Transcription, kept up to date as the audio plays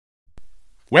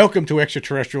Welcome to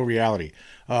Extraterrestrial Reality.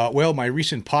 My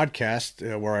recent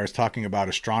podcast where I was talking about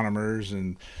astronomers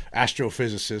and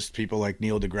astrophysicists, people like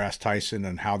Neil deGrasse Tyson,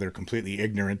 and how they're completely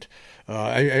ignorant,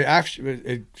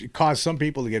 it caused some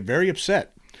people to get very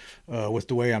upset with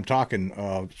the way I'm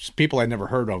talking. People I'd never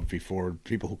heard of before,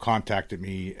 people who contacted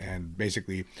me, and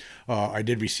basically I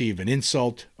did receive an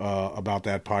insult about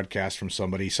that podcast from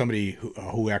somebody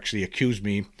who actually accused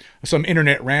me, some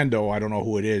internet rando, I don't know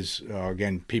who it is.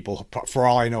 Again, people, for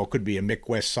all I know, it could be a Mick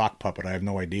West sock puppet, I have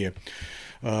no idea.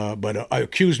 But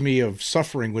accused me of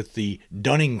suffering with the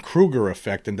Dunning-Kruger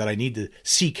effect and that I need to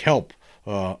seek help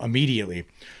immediately.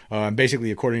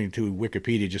 Basically, according to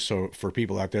Wikipedia, just so for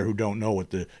people out there who don't know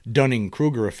what the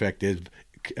Dunning-Kruger effect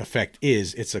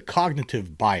is, it's a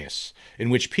cognitive bias in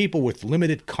which people with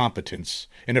limited competence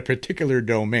in a particular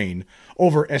domain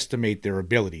overestimate their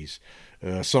abilities.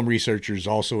 Some researchers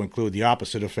also include the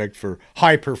opposite effect for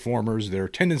high performers, their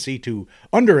tendency to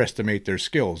underestimate their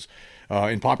skills.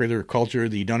 In popular culture,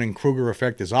 the Dunning-Kruger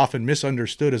effect is often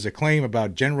misunderstood as a claim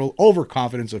about general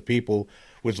overconfidence of people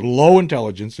with low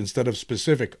intelligence instead of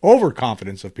specific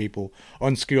overconfidence of people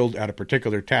unskilled at a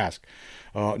particular task.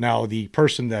 Now, the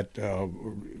person that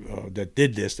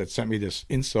did this, that sent me this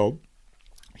insult,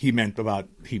 he meant that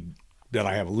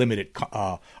I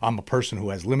have I'm a person who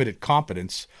has limited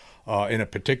competence in a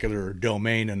particular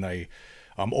domain, and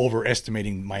I'm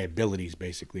overestimating my abilities,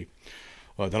 basically,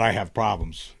 that I have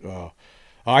problems.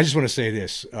 I just want to say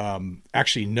this.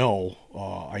 Actually, no,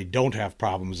 I don't have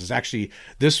problems. It's actually,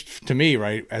 this, to me,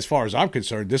 right, as far as I'm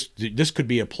concerned, this could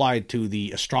be applied to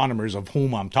the astronomers of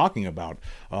whom I'm talking about.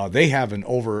 They have an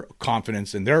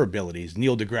overconfidence in their abilities.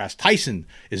 Neil deGrasse Tyson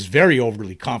is very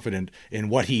overly confident in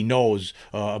what he knows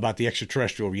about the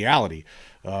extraterrestrial reality,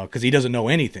 because he doesn't know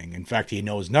anything. In fact, he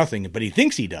knows nothing, but he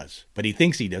thinks he does.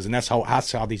 And that's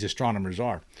how these astronomers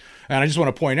are. And I just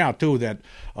want to point out, too, that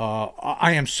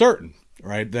I am certain,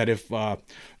 right, that if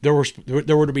there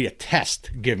were to be a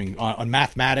test giving on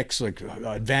mathematics, like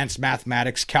advanced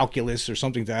mathematics, calculus, or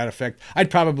something to that effect,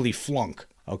 I'd probably flunk.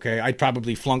 Okay, I'd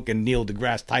probably flunk, and Neil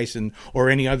deGrasse Tyson or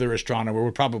any other astronomer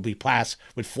would probably pass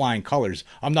with flying colors.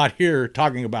 I'm not here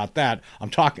talking about that.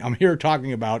 I'm here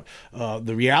talking about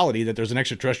the reality that there's an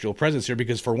extraterrestrial presence here,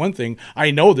 because for one thing, I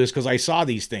know this because I saw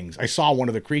these things. I saw one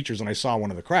of the creatures and I saw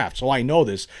one of the craft. So I know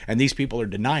this, and these people are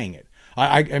denying it.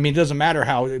 I mean, it doesn't matter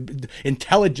how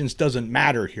intelligence doesn't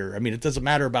matter here. I mean, it doesn't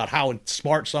matter about how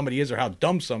smart somebody is or how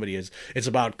dumb somebody is. It's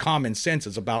about common sense.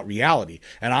 It's about reality.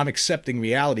 And I'm accepting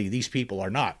reality. These people are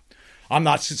not. I'm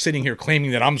not sitting here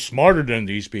claiming that I'm smarter than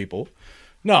these people.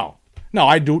 No.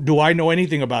 Do I know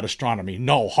anything about astronomy?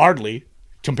 No, hardly.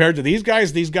 Compared to these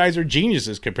guys are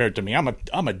geniuses compared to me.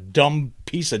 I'm a dumb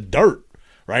piece of dirt,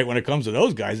 right, when it comes to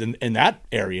those guys in that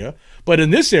area. But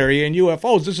in this area, in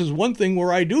UFOs, this is one thing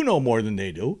where I do know more than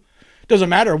they do. Doesn't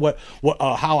matter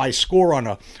how I score on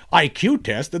a IQ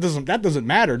test. That doesn't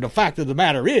matter. The fact of the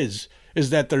matter is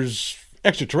that there's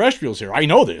extraterrestrials here. I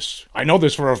know this.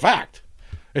 For a fact.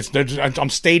 I'm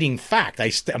stating fact.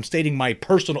 I'm stating my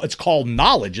personal. It's called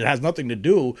knowledge. It has nothing to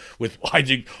do with I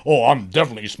think. Oh, I'm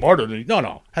definitely smarter than you. No.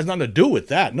 It has nothing to do with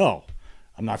that. No,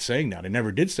 I'm not saying that. I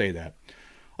never did say that.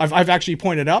 I've actually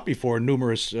pointed out before in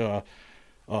numerous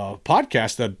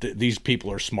podcasts that these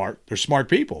people are smart. They're smart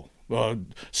people.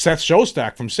 Seth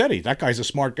Shostak from SETI, that guy's a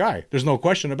smart guy. There's no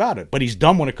question about it. But he's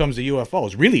dumb when it comes to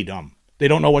UFOs. Really dumb. They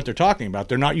don't know what they're talking about.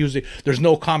 There's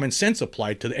no common sense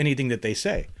applied to anything that they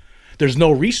say. There's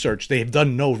no research. They have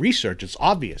done no research. It's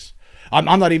obvious. I'm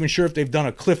not even sure if they've done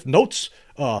a Cliff Notes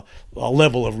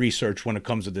level of research when it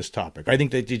comes to this topic. I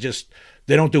think that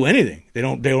they don't do anything. They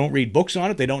don't read books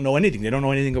on it. They don't know anything. They don't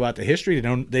know anything about the history.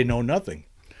 They know nothing.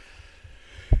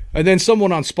 And then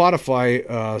someone on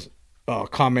Spotify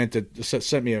commented,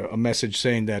 sent me a message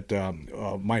saying that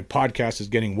my podcast is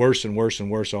getting worse and worse and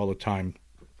worse all the time,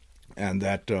 and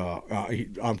that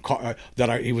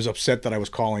he was upset that I was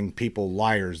calling people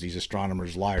liars, these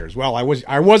astronomers liars. Well,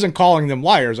 I wasn't calling them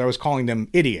liars. I was calling them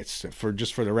idiots, for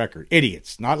the record.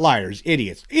 Idiots, not liars.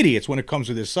 Idiots when it comes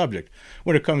to this subject.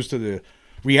 When it comes to the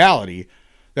reality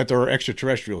that there are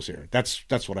extraterrestrials here.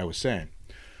 That's what I was saying.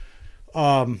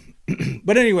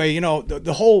 But anyway,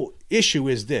 the whole issue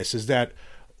is that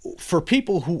for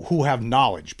people who have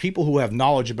knowledge, people who have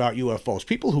knowledge about UFOs,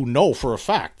 people who know for a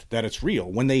fact that it's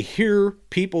real, when they hear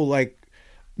people like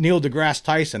Neil deGrasse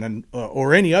Tyson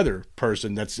or any other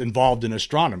person that's involved in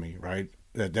astronomy, right,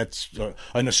 That's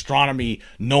an astronomy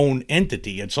known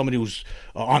entity and somebody who's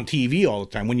on TV all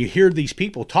the time. When you hear these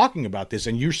people talking about this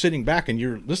and you're sitting back and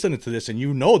you're listening to this and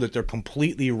you know that they're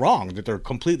completely wrong, that they're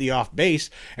completely off base,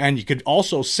 and you could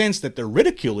also sense that they're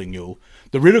ridiculing you,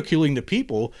 they're ridiculing the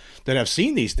people that have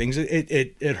seen these things,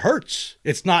 it hurts.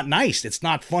 It's not nice. It's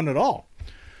not fun at all.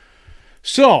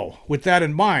 So, with that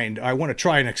in mind, I want to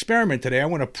try an experiment today. I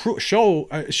want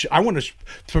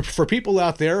to for people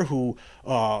out there who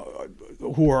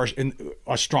are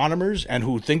astronomers and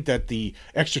who think that the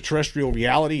extraterrestrial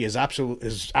reality is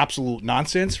absolute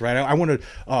nonsense, right? I want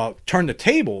to turn the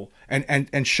table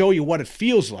and show you what it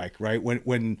feels like, right?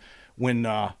 When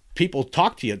people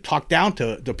talk to you, talk down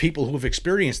to the people who have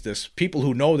experienced this, people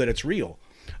who know that it's real.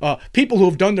 People who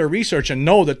have done their research and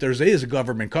know that there is a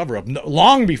government cover-up.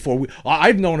 Long before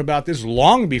I've known about this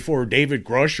long before David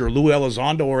Grush or Lou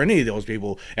Elizondo or any of those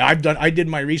people. I did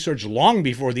my research long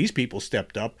before these people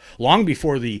stepped up. Long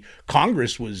before the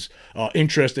Congress was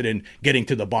interested in getting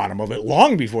to the bottom of it.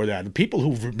 Long before that, the people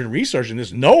who've been researching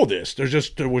this know this.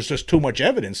 There was just too much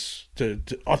evidence to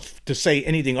say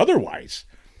anything otherwise.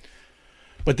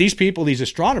 But these people, these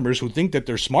astronomers who think that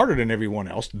they're smarter than everyone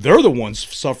else, they're the ones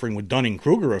suffering with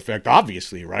Dunning-Kruger effect,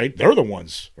 obviously, right? They're the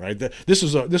ones, right?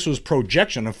 This was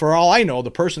projection. And for all I know,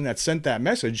 the person that sent that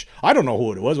message, I don't know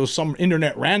who it was. It was some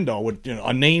internet rando with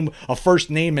a name, a first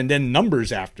name, and then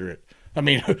numbers after it. I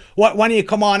mean, why don't you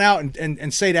come on out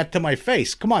and say that to my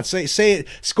face? Come on, say it.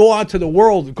 Go out to the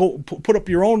world. Go put up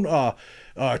your own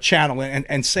channel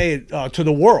and say it to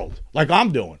the world like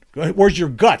I'm doing. Where's your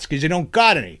guts? Because you don't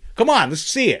got any. Come on, let's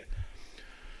see it.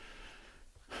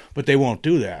 But they won't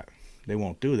do that. They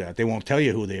won't do that. They won't tell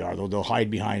you who they are. They'll hide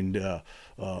behind,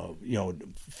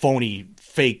 phony,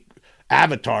 fake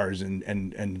avatars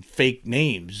and fake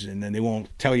names, and then they won't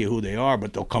tell you who they are.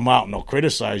 But they'll come out and they'll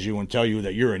criticize you and tell you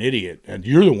that you're an idiot and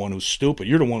you're the one who's stupid.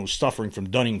 You're the one who's suffering from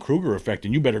Dunning-Kruger effect,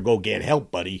 and you better go get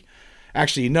help, buddy.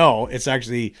 Actually, no, it's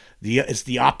actually it's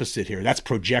the opposite here. That's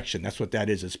projection. That's what that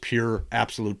is. It's pure,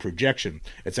 absolute projection.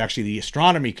 It's actually the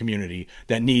astronomy community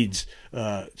that needs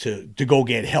to go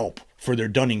get help for their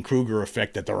Dunning-Kruger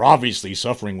effect that they're obviously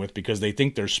suffering with because they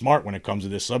think they're smart when it comes to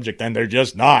this subject, and they're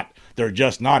just not. They're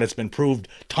just not. It's been proved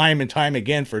time and time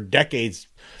again for decades,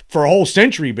 for a whole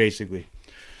century, basically.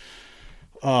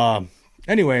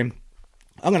 Anyway.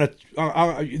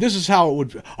 This is how it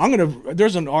would,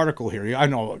 there's an article here. I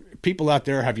know people out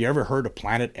there, have you ever heard of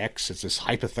Planet X? It's this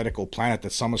hypothetical planet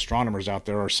that some astronomers out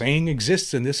there are saying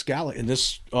exists in this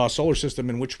solar system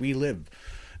in which we live.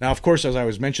 Now, of course, as I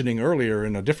was mentioning earlier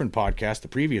in a different podcast, the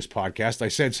previous podcast, I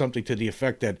said something to the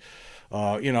effect that,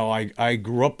 I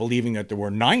grew up believing that there were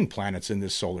 9 planets in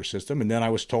this solar system, and then I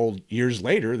was told years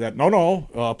later that no,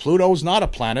 Pluto's not a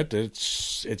planet.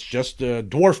 It's just a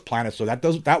dwarf planet, so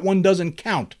that one doesn't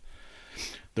count.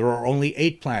 There are only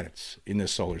 8 planets in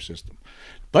this solar system,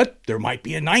 but there might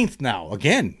be a 9th now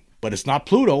again. But it's not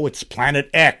Pluto. It's Planet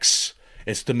X.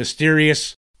 It's the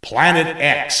mysterious Planet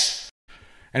X.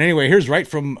 And anyway, here's right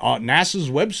from NASA's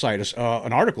website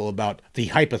an article about the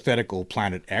hypothetical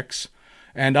Planet X.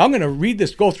 And I'm going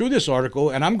to go through this article,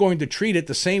 and I'm going to treat it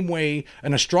the same way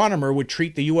an astronomer would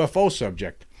treat the UFO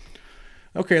subject.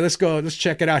 Okay, let's go. Let's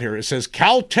check it out here. It says,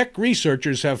 Caltech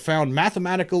researchers have found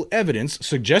mathematical evidence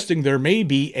suggesting there may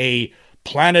be a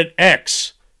Planet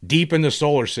X deep in the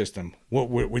solar system.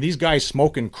 Were these guys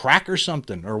smoking crack or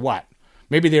something, or what?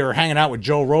 Maybe they were hanging out with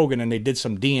Joe Rogan and they did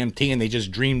some DMT and they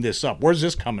just dreamed this up. Where's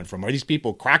this coming from? Are these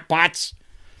people crackpots?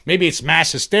 Maybe it's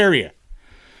mass hysteria.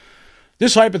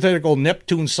 This hypothetical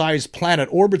Neptune-sized planet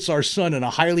orbits our sun in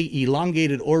a highly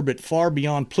elongated orbit far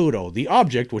beyond Pluto. The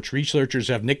object, which researchers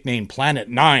have nicknamed Planet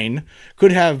 9,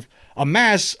 could have a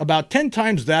mass about 10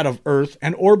 times that of Earth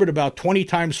and orbit about 20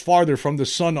 times farther from the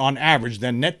sun on average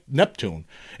than Neptune.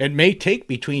 It may take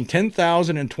between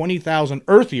 10,000 and 20,000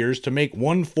 Earth years to make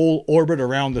one full orbit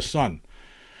around the sun.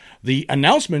 The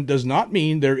announcement does not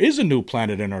mean there is a new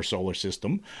planet in our solar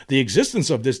system. The existence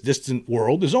of this distant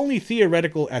world is only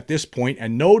theoretical at this point,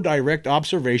 and no direct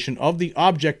observation of the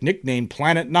object nicknamed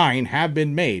Planet 9 have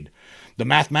been made. The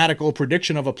mathematical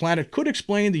prediction of a planet could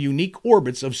explain the unique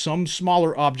orbits of some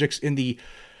smaller objects in the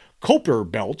Kuiper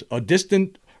Belt, a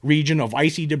distant region of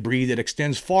icy debris that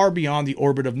extends far beyond the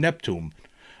orbit of Neptune.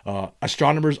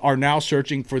 Astronomers are now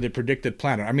searching for the predicted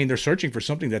planet. I mean, they're searching for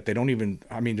something that they don't even.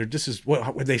 I mean,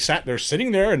 they're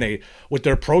sitting there and they with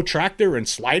their protractor and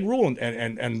slide rule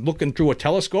and looking through a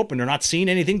telescope, and they're not seeing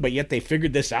anything, but yet they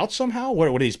figured this out somehow. What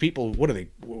are these people? What are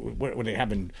they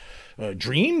having?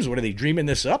 Dreams? What are they dreaming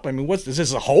this up? I mean, is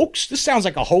this a hoax? This sounds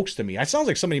like a hoax to me. It sounds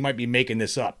like somebody might be making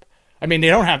this up. I mean, they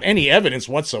don't have any evidence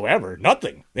whatsoever.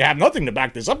 Nothing. They have nothing to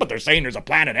back this up, but they're saying there's a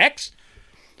Planet X.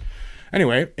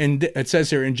 Anyway, and it says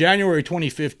here, in January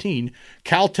 2015,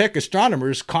 Caltech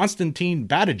astronomers Konstantin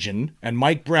Batygin and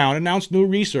Mike Brown announced new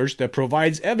research that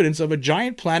provides evidence of a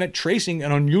giant planet tracing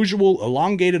an unusual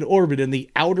elongated orbit in the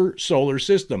outer solar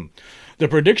system. The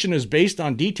prediction is based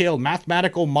on detailed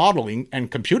mathematical modeling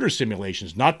and computer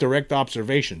simulations, not direct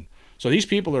observation. So these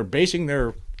people are basing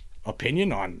their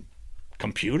opinion on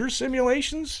computer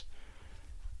simulations?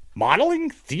 Modeling?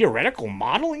 Theoretical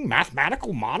modeling?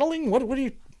 Mathematical modeling? What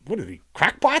are they,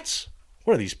 crackpots?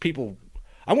 What are these people?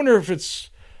 I wonder if this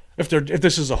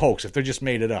is a hoax, if they're just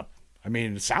made it up. I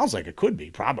mean, it sounds like it could be,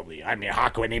 probably. I mean, how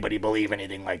could anybody believe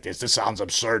anything like this? This sounds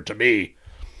absurd to me.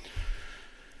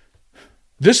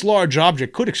 This large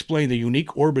object could explain the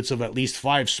unique orbits of at least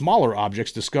 5 smaller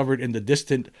objects discovered in the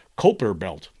distant Kuiper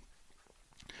belt.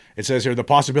 It says here, the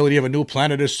possibility of a new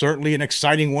planet is certainly an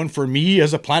exciting one for me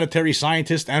as a planetary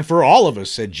scientist and for all of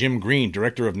us, said Jim Green,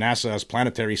 director of NASA's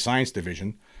Planetary Science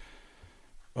Division.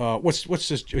 What's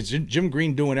this? Is Jim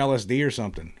Green doing LSD or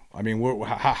something? I mean,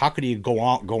 how could he go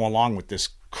along with this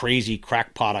crazy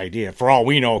crackpot idea? For all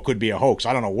we know, it could be a hoax.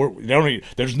 I don't know.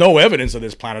 There's no evidence of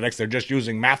this Planet X. They're just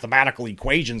using mathematical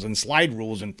equations and slide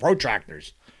rules and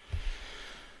protractors.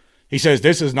 He says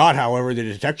this is not, however, the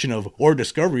detection of or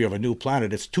discovery of a new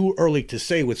planet. It's too early to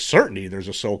say with certainty there's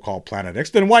a so-called Planet X.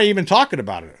 Then why are you even talking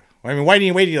about it? I mean, why do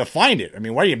you wait to find it? I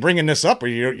mean, why are you bringing this up?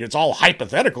 It's all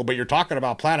hypothetical, but you're talking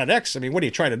about Planet X. I mean, what are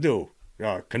you trying to do?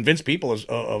 Convince people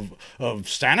of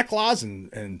Santa Claus?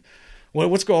 And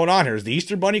what's going on here? Is the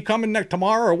Easter Bunny coming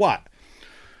tomorrow or what?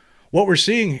 What we're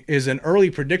seeing is an early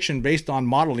prediction based on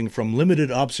modeling from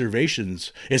limited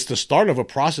observations. It's the start of a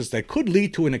process that could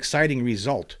lead to an exciting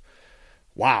result.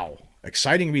 Wow.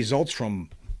 Exciting results from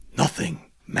nothing.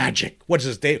 Magic. What is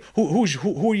this, Dave?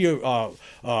 Who are you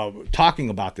talking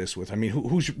about this with? I mean,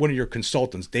 who's one of your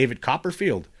consultants? David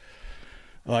Copperfield.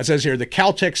 It says here, the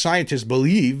Caltech scientists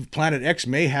believe Planet X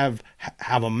may have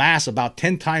a mass about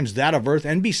 10 times that of Earth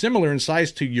and be similar in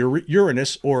size to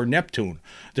Uranus or Neptune.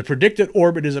 The predicted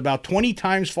orbit is about 20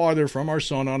 times farther from our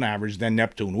sun on average than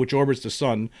Neptune, which orbits the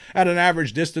sun at an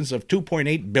average distance of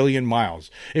 2.8 billion miles.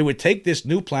 It would take this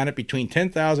new planet between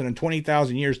 10,000 and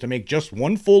 20,000 years to make just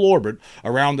one full orbit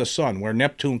around the sun, where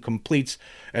Neptune completes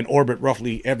an orbit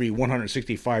roughly every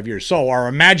 165 years. So our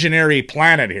imaginary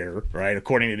planet here, right,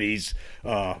 according to these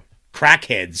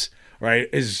crackheads, right,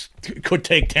 could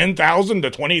take 10,000 to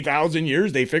 20,000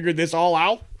 years. They figured this all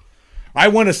out. I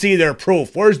want to see their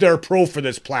proof. Where's their proof for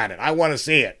this planet? I want to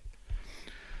see it.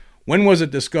 When was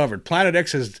it discovered? Planet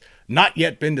X has not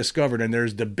yet been discovered, and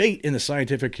there's debate in the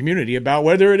scientific community about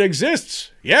whether it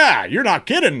exists. Yeah, you're not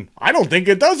kidding. I don't think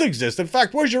it does exist. In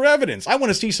fact, where's your evidence? I want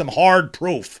to see some hard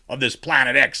proof of this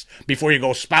Planet X before you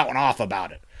go spouting off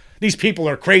about it. These people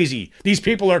are crazy. These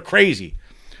people are crazy.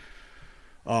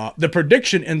 The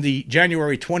prediction in the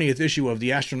January 20th issue of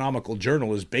the Astronomical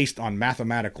Journal is based on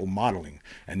mathematical modeling.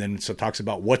 And then it talks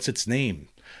about what's its name.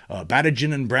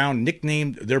 Batygin and Brown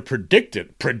nicknamed, they're predicting.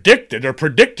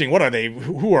 What are they?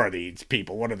 Who are these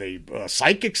people? What are they,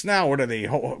 psychics now? What are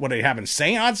they having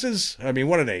seances? I mean,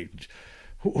 what are they?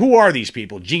 Who are these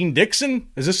people? Gene Dixon?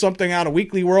 Is this something out of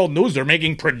Weekly World News? They're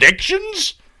making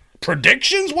predictions?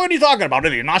 Predictions? What are you talking about? Are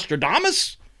they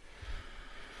Nostradamus?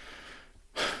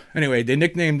 Anyway, they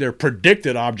nicknamed their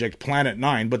predicted object Planet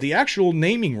 9, but the actual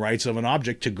naming rights of an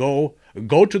object to go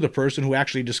to the person who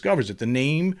actually discovers it. The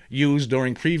name used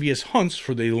during previous hunts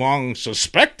for the long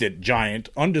suspected giant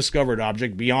undiscovered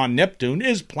object beyond Neptune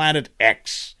is Planet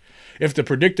X. If the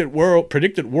predicted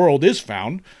world is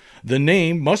found, the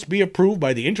name must be approved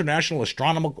by the International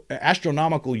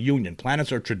Astronomical Union.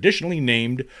 Planets are traditionally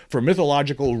named for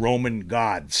mythological Roman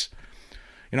gods.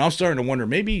 You know, I'm starting to wonder,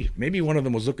 maybe one of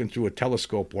them was looking through a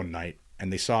telescope one night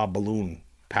and they saw a balloon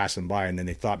passing by, and then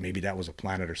they thought maybe that was a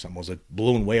planet or something. It was a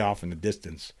balloon way off in the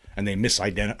distance, and they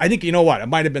misidentified. I think, you know what? It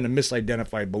might have been a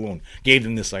misidentified balloon. Gave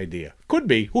them this idea. Could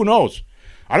be. Who knows?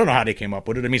 I don't know how they came up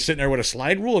with it. I mean, sitting there with a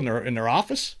slide rule in their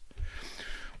office.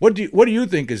 What do you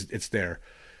think it's there?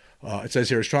 It says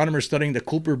here, astronomers studying the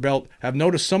Kuiper belt have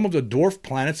noticed some of the dwarf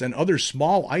planets and other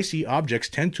small icy objects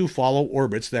tend to follow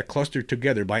orbits that cluster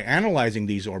together. By analyzing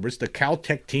these orbits, the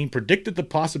Caltech team predicted the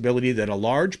possibility that a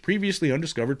large, previously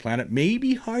undiscovered planet may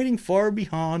be hiding far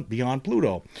beyond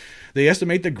Pluto. They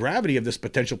estimate the gravity of this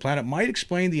potential planet might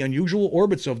explain the unusual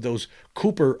orbits of those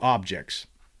Kuiper objects.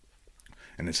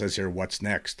 And it says here, what's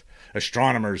next?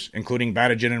 Astronomers, including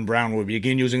Batygin and Brown, will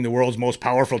begin using the world's most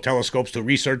powerful telescopes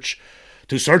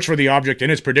to search for the object in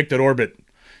its predicted orbit.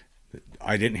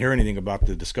 I didn't hear anything about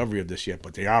the discovery of this yet,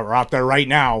 but they are out there right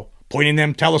now, pointing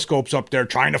them telescopes up there,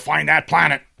 trying to find that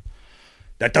planet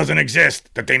that doesn't exist,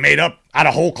 that they made up out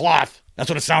of whole cloth. That's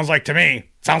what it sounds like to me.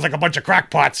 Sounds like a bunch of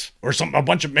crackpots or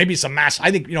maybe some mass.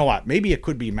 I think, you know what? Maybe it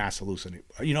could be mass hallucination.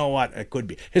 You know what? It could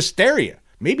be hysteria.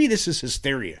 Maybe this is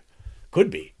hysteria. Could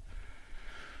be.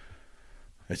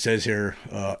 It says here,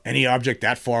 any object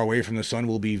that far away from the sun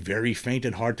will be very faint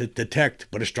and hard to detect,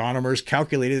 but astronomers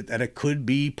calculated that it could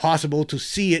be possible to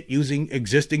see it using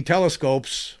existing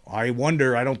telescopes. I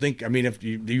wonder, if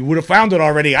you would have found it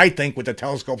already, I think, with the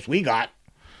telescopes we got.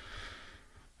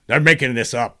 They're making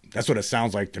this up. That's what it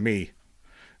sounds like to me.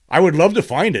 I would love to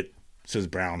find it, says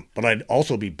Brown, but I'd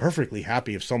also be perfectly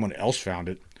happy if someone else found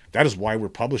it. That is why we're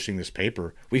publishing this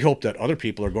paper. We hope that other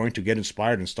people are going to get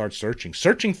inspired and start searching.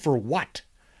 Searching for what?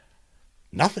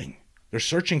 Nothing. They're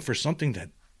searching for something that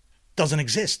doesn't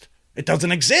exist. It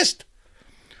doesn't exist.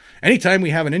 Anytime we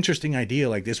have an interesting idea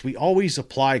like this, we always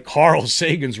apply Carl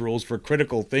Sagan's rules for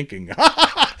critical thinking.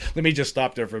 Let me just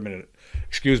stop there for a minute.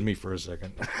 Excuse me for a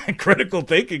second. Critical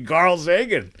thinking, Carl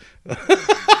Sagan.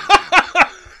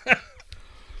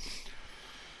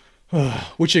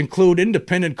 Which include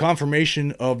independent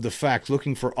confirmation of the facts,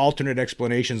 looking for alternate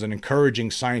explanations, and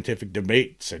encouraging scientific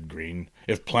debate, said Green.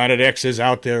 If Planet X is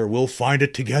out there, we'll find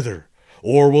it together,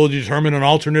 or we'll determine an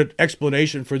alternate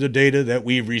explanation for the data that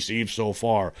we've received so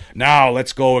far. Now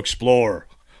let's go explore.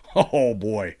 Oh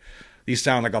boy, these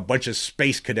sound like a bunch of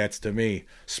space cadets to me.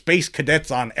 Space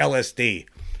cadets on LSD.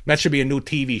 That should be a new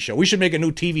TV show. We should make a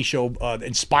new TV show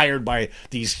inspired by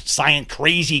these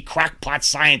crazy crackpot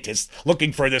scientists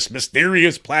looking for this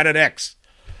mysterious Planet X.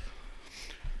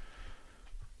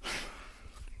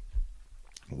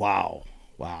 Wow.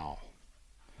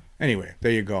 Anyway,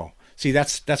 there you go. See,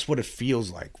 that's what it feels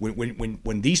like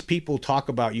when these people talk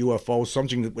about UFOs,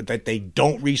 something that they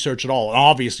don't research at all. And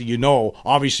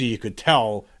obviously you could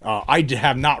tell. I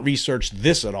have not researched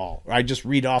this at all. I just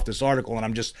read off this article and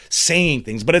I'm just saying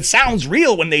things, but it sounds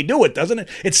real when they do it, doesn't it?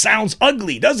 It sounds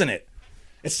ugly, doesn't it?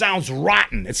 It sounds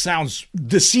rotten. It sounds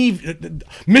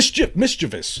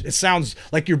mischievous. It sounds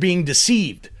like you're being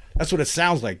deceived. That's what it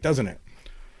sounds like, doesn't it?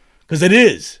 Because it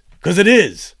is.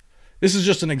 This is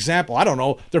just an example. I don't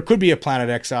know. There could be a Planet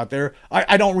X out there.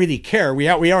 I don't really care. We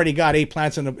already got 8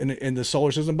 planets in the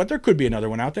solar system, but there could be another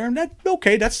one out there, and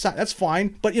that's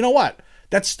fine. But you know what?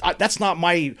 That's not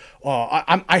my.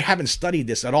 I haven't studied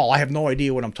this at all. I have no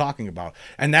idea what I'm talking about,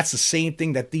 and that's the same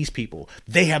thing that these people.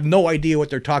 They have no idea what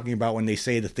they're talking about when they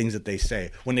say the things that they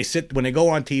say. When they go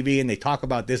on TV and they talk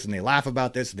about this and they laugh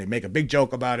about this and they make a big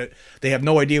joke about it. They have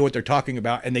no idea what they're talking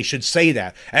about, and they should say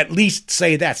that. At least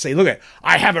say that. Say, look,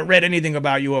 I haven't read anything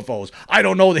about UFOs. I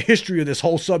don't know the history of this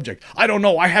whole subject. I don't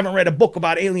know. I haven't read a book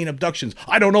about alien abductions.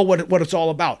 I don't know what it's all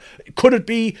about. Could it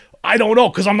be? I don't know,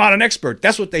 because I'm not an expert.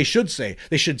 That's what they should say.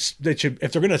 They should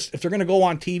if they're gonna go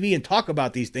on TV and talk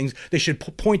about these things, they should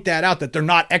point that out, that they're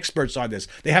not experts on this.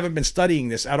 They haven't been studying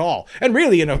this at all. And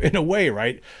really, in a way,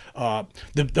 right?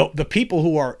 The people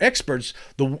who are experts,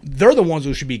 they're the ones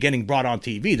who should be getting brought on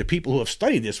TV. The people who have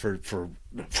studied this for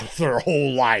their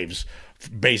whole lives,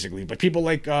 basically. But people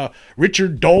like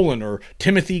Richard Dolan or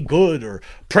Timothy Good or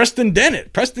Preston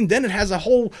Dennett. Preston Dennett has a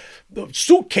whole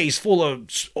suitcase full of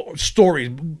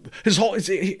stories.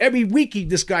 Every week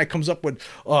this guy comes up with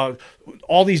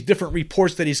all these different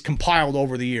reports that he's compiled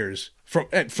over the years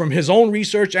from his own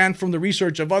research and from the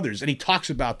research of others, and he talks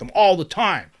about them all the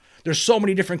time. There's so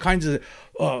many different kinds of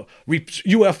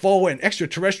UFO and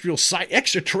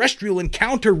extraterrestrial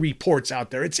encounter reports out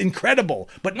there. It's incredible,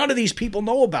 but none of these people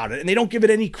know about it, and they don't give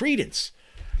it any credence.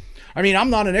 I mean, I'm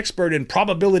not an expert in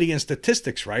probability and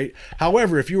statistics, right?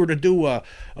 However, if you were to do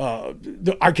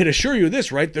I can assure you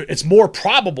this, right? It's more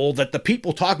probable that the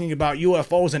people talking about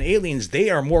UFOs and aliens, they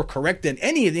are more correct than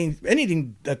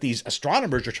anything that these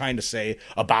astronomers are trying to say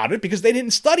about it, because they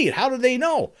didn't study it. How do they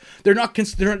know? They don't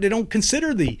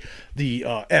consider the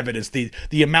evidence,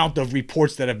 the amount of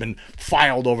reports that have been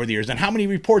filed over the years, and how many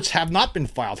reports have not been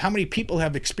filed. How many people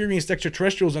have experienced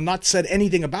extraterrestrials and not said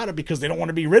anything about it because they don't want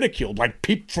to be ridiculed, like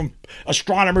people from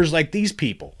astronomers like these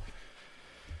people.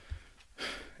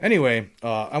 Anyway,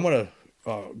 I'm going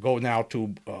to go now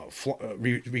to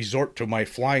resort to my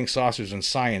Flying Saucers and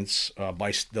Science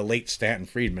by the late Stanton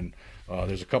Friedman.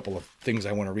 There's a couple of things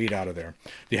I want to read out of there.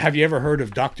 Have you ever heard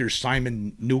of Dr.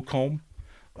 Simon Newcomb?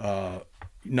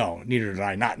 No, neither did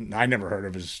I. I never heard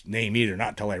of his name either, not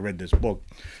until I read this book.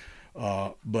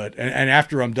 But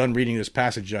after I'm done reading this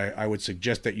passage, I would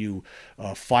suggest that you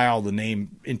file the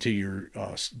name into your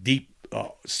deep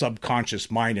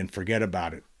subconscious mind and forget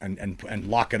about it. and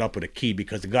lock it up with a key,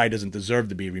 because the guy doesn't deserve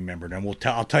to be remembered. And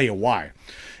I'll tell you why.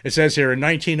 It says here, in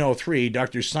 1903,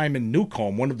 Dr. Simon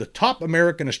Newcomb, one of the top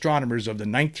American astronomers of the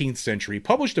 19th century,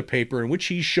 published a paper in which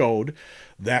he showed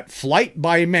that flight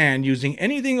by man using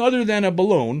anything other than a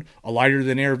balloon, a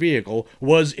lighter-than-air vehicle,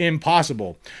 was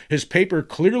impossible. His paper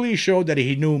clearly showed that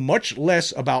he knew much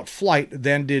less about flight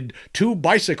than did two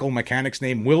bicycle mechanics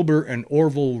named Wilbur and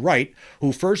Orville Wright,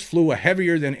 who first flew a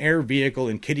heavier-than-air vehicle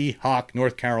in Kitty Hawk,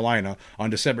 North Carolina,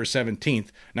 on December 17,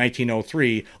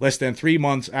 1903, less than 3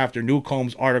 months after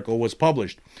Newcomb's article was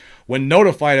published. When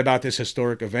notified about this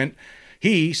historic event,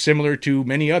 he, similar to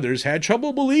many others, had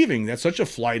trouble believing that such a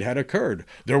flight had occurred.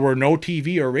 There were no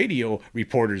TV or radio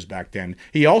reporters back then.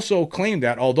 He also claimed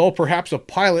that, although perhaps a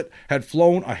pilot had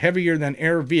flown a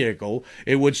heavier-than-air vehicle,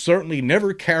 it would certainly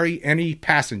never carry any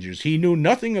passengers. He knew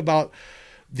nothing about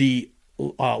the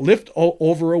lift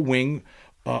over a wing,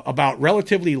 about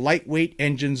relatively lightweight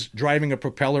engines driving a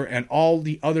propeller, and all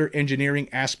the other engineering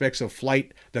aspects of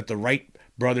flight that the Wright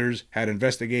brothers had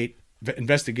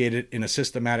investigated in a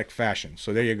systematic fashion.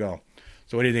 So there you go.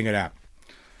 So what do you think of that?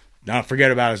 Now forget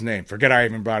about his name. Forget I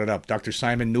even brought it up. Dr.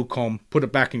 Simon Newcomb. Put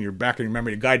it back in your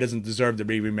memory. The guy doesn't deserve to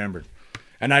be remembered.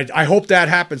 And I hope that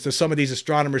happens to some of these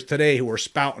astronomers today who are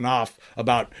spouting off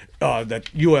about that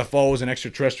UFOs and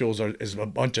extraterrestrials is a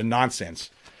bunch of nonsense.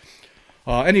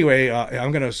 Anyway,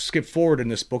 I'm going to skip forward in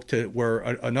this book to where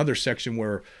another section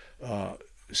where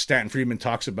Stanton Friedman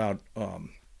talks about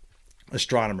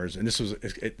astronomers, and this was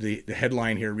the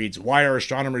headline here reads, "Why are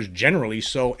astronomers generally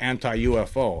so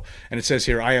anti-UFO?" And it says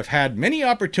here, "I have had many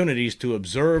opportunities to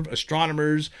observe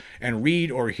astronomers and read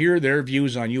or hear their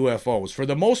views on UFOs. For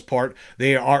the most part,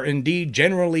 they are indeed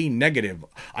generally negative.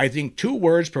 I think two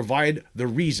words provide the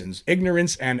reasons: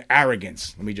 ignorance and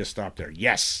arrogance." Let me just stop there.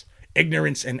 Yes.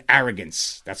 Ignorance and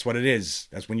arrogance. That's what it is.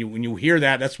 That's when you hear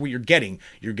that, that's what you're getting.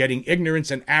 You're getting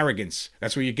ignorance and arrogance.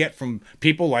 That's what you get from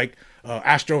people like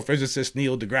astrophysicist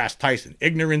Neil deGrasse Tyson.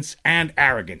 Ignorance and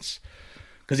arrogance.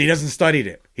 Because he doesn't study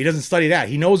it. He doesn't study that.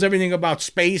 He knows everything about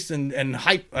space and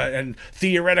hype and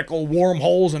theoretical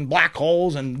wormholes and black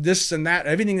holes and this and that,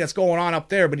 everything that's going on up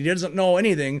there, but he doesn't know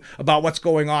anything about what's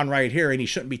going on right here, and he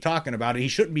shouldn't be talking about it. He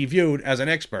shouldn't be viewed as an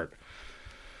expert.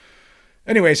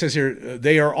 Anyway, it says here,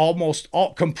 they are almost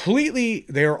completely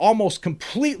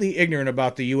ignorant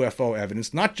about the UFO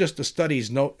evidence, not just the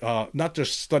studies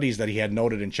that he had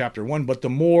noted in Chapter 1, but the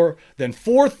more than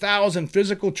 4,000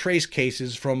 physical trace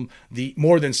cases from the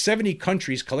more than 70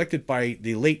 countries collected by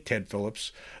the late Ted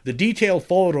Phillips, the detailed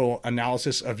photo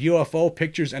analysis of UFO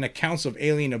pictures and accounts of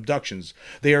alien abductions.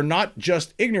 They are not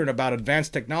just ignorant about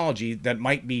advanced technology that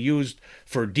might be used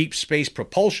for deep space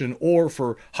propulsion or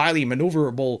for highly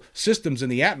maneuverable systems in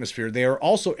the atmosphere. They are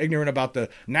also ignorant about the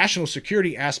national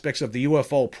security aspects of the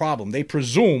UFO problem. They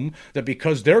presume that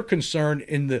because their concern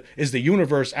is the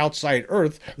universe outside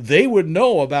Earth, they would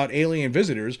know about alien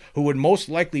visitors who would most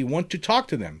likely want to talk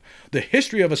to them. The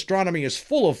history of astronomy is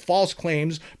full of false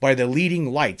claims by the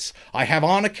leading lights. I have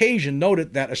on occasion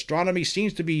noted that astronomy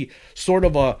seems to be sort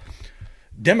of a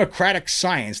democratic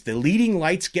science. The leading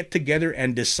lights get together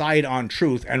and decide on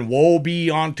truth, and woe be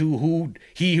unto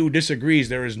he who disagrees.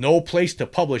 There is no place to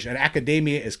publish, and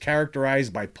academia is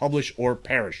characterized by publish or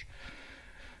perish.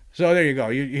 So there you go.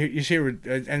 You see,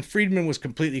 and Friedman was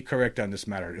completely correct on this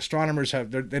matter. Astronomers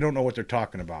they don't know what they're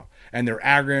talking about, and they're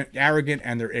arrogant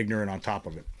and they're ignorant on top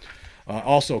of it.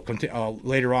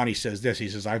 Later on he says this. He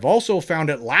says, "I've also found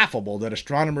it laughable that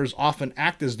astronomers often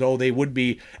act as though they would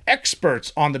be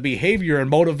experts on the behavior and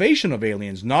motivation of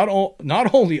aliens. Not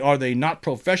only are they not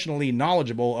professionally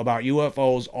knowledgeable about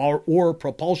UFOs or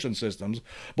propulsion systems,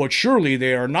 but surely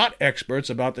they are not experts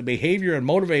about the behavior and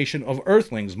motivation of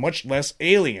Earthlings, much less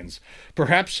aliens.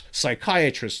 Perhaps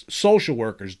psychiatrists, social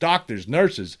workers, doctors,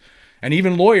 nurses, and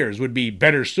even lawyers would be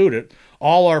better suited.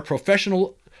 All are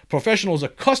professionals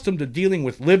accustomed to dealing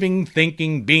with living,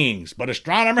 thinking beings. But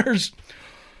astronomers?"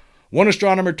 One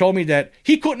astronomer told me that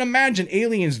he couldn't imagine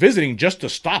aliens visiting just to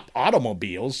stop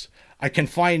automobiles. I can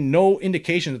find no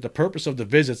indication that the purpose of the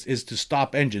visits is to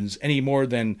stop engines any more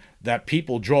than that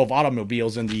people drove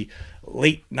automobiles in the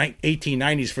late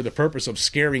 1890s for the purpose of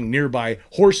scaring nearby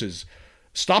horses.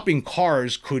 Stopping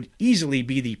cars could easily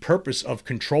be the purpose of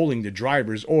controlling the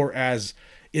drivers, or as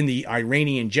in the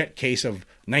Iranian jet case of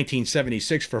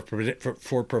 1976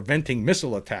 for preventing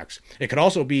missile attacks. It could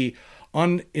also be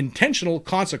unintentional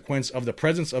consequence of the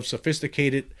presence of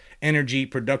sophisticated energy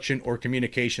production or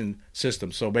communication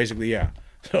systems. So basically, yeah.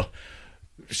 So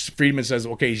Friedman says,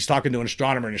 okay, he's talking to an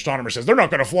astronomer, and the astronomer says, they're not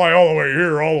going to fly all the way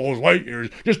here, all those light years,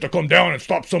 just to come down and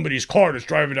stop somebody's car that's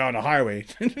driving down the highway.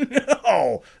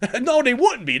 No, they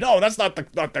wouldn't be. No, that's not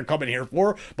what they're coming here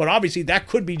for. But obviously, that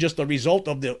could be just a result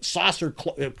of the saucer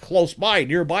close by,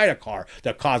 nearby the car,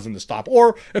 that caused them to stop.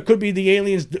 Or it could be the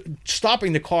aliens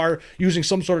stopping the car using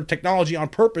some sort of technology on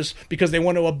purpose because they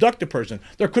want to abduct the person.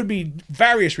 There could be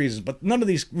various reasons, but none of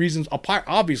these reasons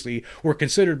obviously were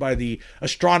considered by the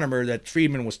astronomer that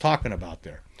Friedman was talking about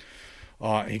there.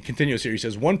 He continues here. He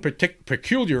says, one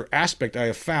peculiar aspect I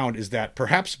have found is that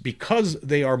perhaps because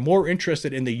they are more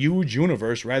interested in the huge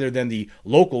universe rather than the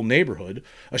local neighborhood,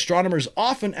 astronomers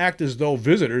often act as though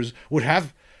visitors would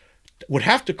have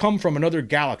to come from another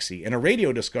galaxy. In a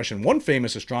radio discussion, one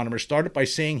famous astronomer started by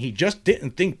saying he just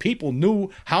didn't think people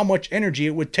knew how much energy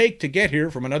it would take to get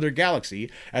here from another galaxy,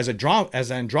 as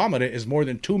Andromeda is more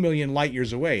than 2 million light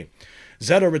years away.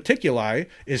 Zeta Reticuli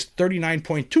is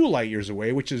 39.2 light years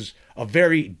away, which is a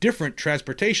very different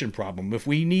transportation problem. If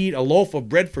we need a loaf of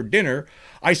bread for dinner,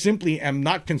 I simply am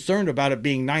not concerned about it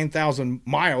being 9,000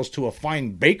 miles to a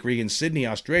fine bakery in Sydney,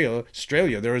 Australia.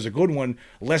 There is a good one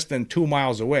less than 2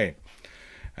 miles away.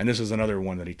 And this is another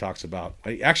one that he talks about.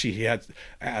 Actually, he had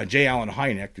J. Allen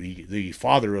Hynek, the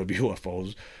father of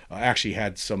UFOs, actually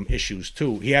had some issues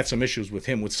too. He had some issues with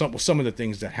him with some of the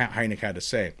things that Hynek had to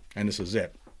say. And this is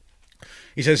it.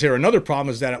 He says here, another problem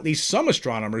is that at least some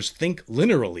astronomers think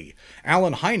linearly.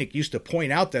 Allen Hynek used to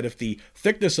point out that if the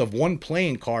thickness of one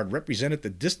playing card represented the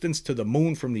distance to the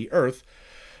moon from the Earth,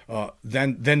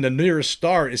 then the nearest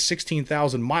star is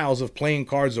 16,000 miles of playing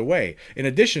cards away. In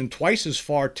addition, twice as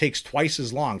far takes twice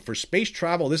as long. For space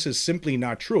travel, this is simply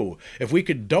not true. If we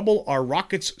could double our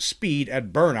rocket's speed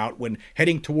at burnout when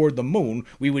heading toward the moon,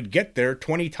 we would get there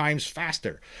 20 times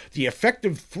faster. The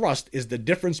effective thrust is the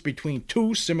difference between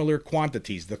two similar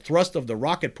quantities, the thrust of the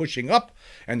rocket pushing up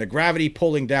and the gravity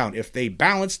pulling down. If they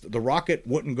balanced, the rocket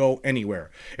wouldn't go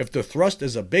anywhere. If the thrust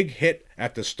is a big hit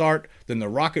at the start, then the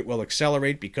rocket will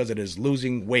accelerate because it is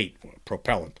losing weight,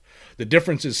 propellant. The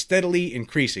difference is steadily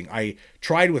increasing. I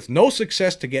tried with no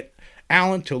success to get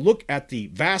Allen to look at the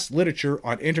vast literature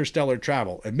on interstellar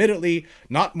travel. Admittedly,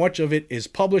 not much of it is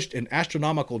published in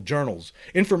astronomical journals.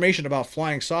 Information about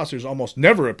flying saucers almost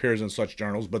never appears in such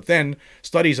journals, but then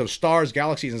studies of stars,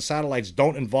 galaxies, and satellites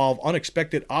don't involve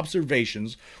unexpected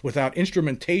observations without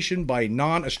instrumentation by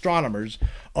non-astronomers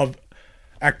of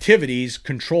activities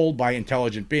controlled by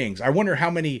intelligent beings. I wonder how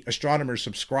many astronomers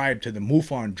subscribe to the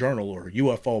MUFON Journal or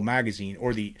UFO Magazine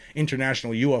or the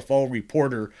International UFO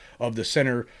Reporter of the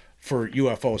Center for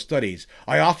UFO Studies.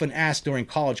 I often ask during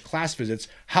college class visits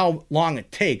how long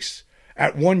it takes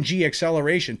at 1g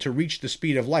acceleration to reach the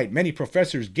speed of light. Many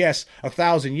professors guess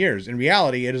 1,000 years. In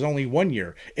reality, it is only 1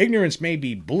 year. Ignorance may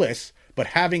be bliss, but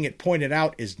having it pointed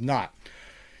out is not.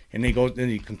 And then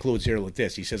he concludes here with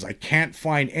this. He says, I can't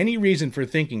find any reason for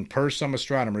thinking, per some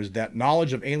astronomers, that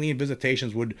knowledge of alien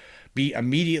visitations would be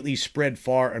immediately spread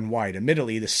far and wide.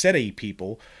 Admittedly, the SETI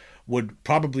people would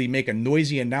probably make a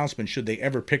noisy announcement should they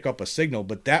ever pick up a signal,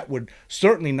 but that would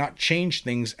certainly not change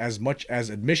things as much as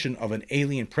admission of an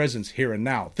alien presence here and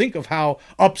now. Think of how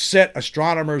upset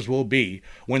astronomers will be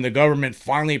when the government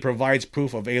finally provides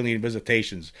proof of alien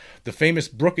visitations. The famous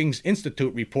Brookings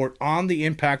Institute report on the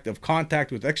impact of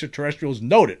contact with extraterrestrials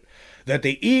noted that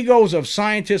the egos of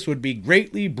scientists would be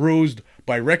greatly bruised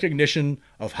by recognition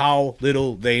of how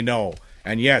little they know.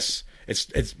 And yes,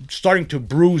 it's starting to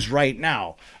bruise right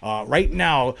now. Right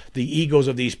now, the egos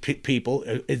of these people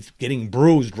is getting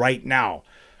bruised right now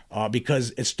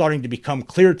because it's starting to become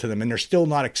clear to them, and they're still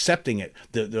not accepting it.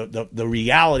 The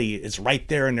reality is right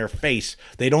there in their face.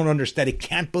 They don't understand. They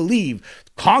can't believe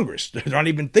Congress. They're not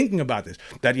even thinking about this.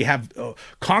 That you have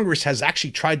Congress has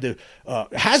actually tried to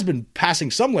has been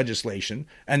passing some legislation,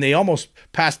 and they almost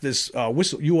passed this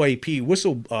UAP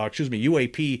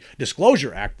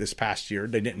Disclosure Act this past year.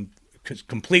 They didn't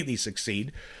completely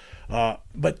succeed.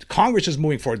 But Congress is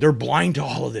moving forward. They're blind to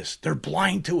all of this. They're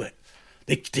blind to it.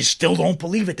 They still don't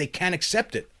believe it. They can't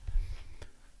accept it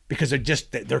because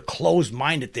they're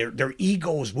closed-minded. Their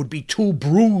egos would be too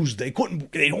bruised. They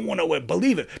don't want to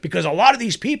believe it because a lot of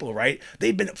these people, right?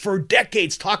 They've been for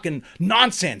decades talking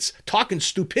nonsense, talking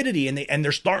stupidity, and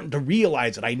they're starting to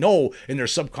realize it. I know in their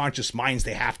subconscious minds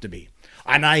they have to be.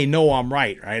 And I know I'm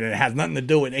right? And it has nothing to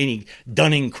do with any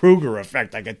Dunning-Kruger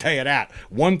effect. I can tell you that.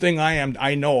 One thing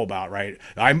I know about, right?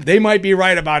 They might be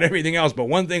right about everything else, but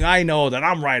one thing I know that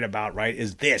I'm right about, right,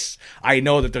 is this. I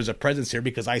know that there's a presence here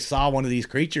because I saw one of these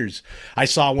creatures pictures. I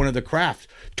saw one of the craft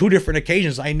 2 different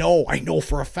occasions. I know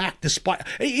for a fact, despite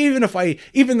even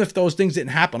if those things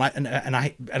didn't happen,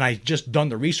 I just done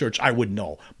the research, I would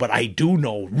know. But I do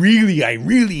know, I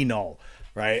really know,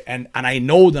 right? And I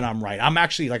know that I'm right. I'm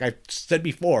actually, like I said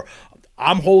before,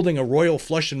 I'm holding a royal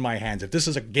flush in my hands. If this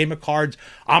is a game of cards,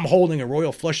 I'm holding a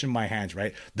royal flush in my hands,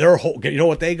 right? You know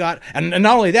what they got? And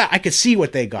not only that, I could see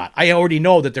what they got. I already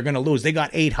know that they're going to lose. They got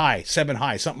 8 high, 7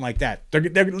 high, something like that.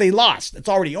 They lost. It's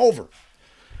already over.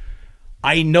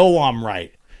 I know I'm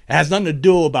right. It has nothing to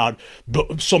do about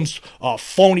some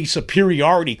phony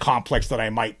superiority complex that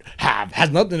I might have. It has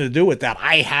nothing to do with that.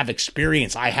 I have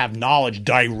experience. I have knowledge,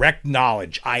 direct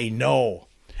knowledge. I know.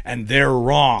 And they're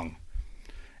wrong.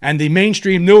 And the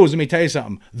mainstream news, let me tell you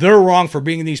something, they're wrong for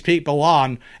bringing these people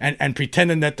on and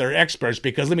pretending that they're experts,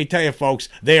 because let me tell you, folks,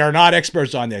 they are not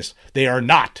experts on this. They are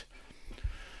not.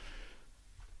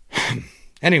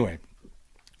 Anyway,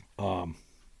 I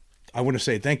want to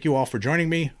say thank you all for joining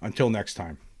me. Until next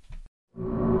time.